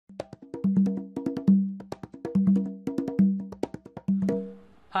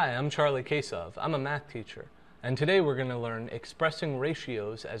Hi, I'm Charlie Kasov. I'm a math teacher, and today we're going to learn expressing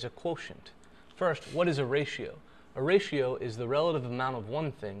ratios as a quotient. First, what is a ratio? A ratio is the relative amount of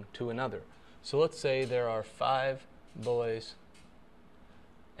one thing to another. So let's say there are 5 boys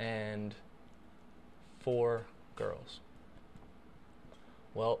and 4 girls.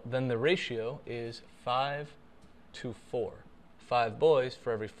 Well, then the ratio is 5 to 4. 5 boys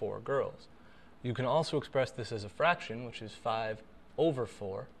for every 4 girls. You can also express this as a fraction, which is 5 over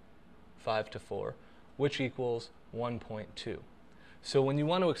 4, 5 to 4, which equals 1.2. So when you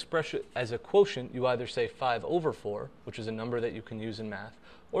want to express it as a quotient, you either say 5 over 4, which is a number that you can use in math,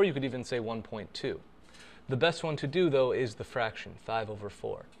 or you could even say 1.2. The best one to do, though, is the fraction, 5 over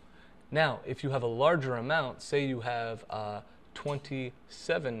 4. Now, if you have a larger amount, say you have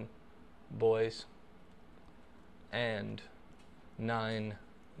 27 boys and 9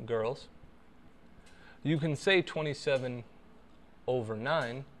 girls, you can say 27 over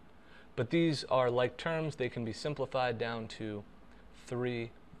 9, but these are like terms. They can be simplified down to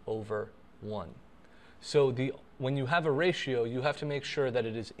 3 over 1. So when you have a ratio, you have to make sure that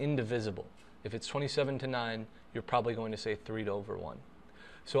it is indivisible. If it's 27 to 9, you're probably going to say 3 over 1.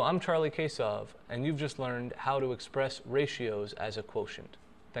 So I'm Charlie Kasov, and you've just learned how to express ratios as a quotient.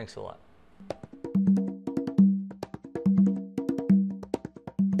 Thanks a lot.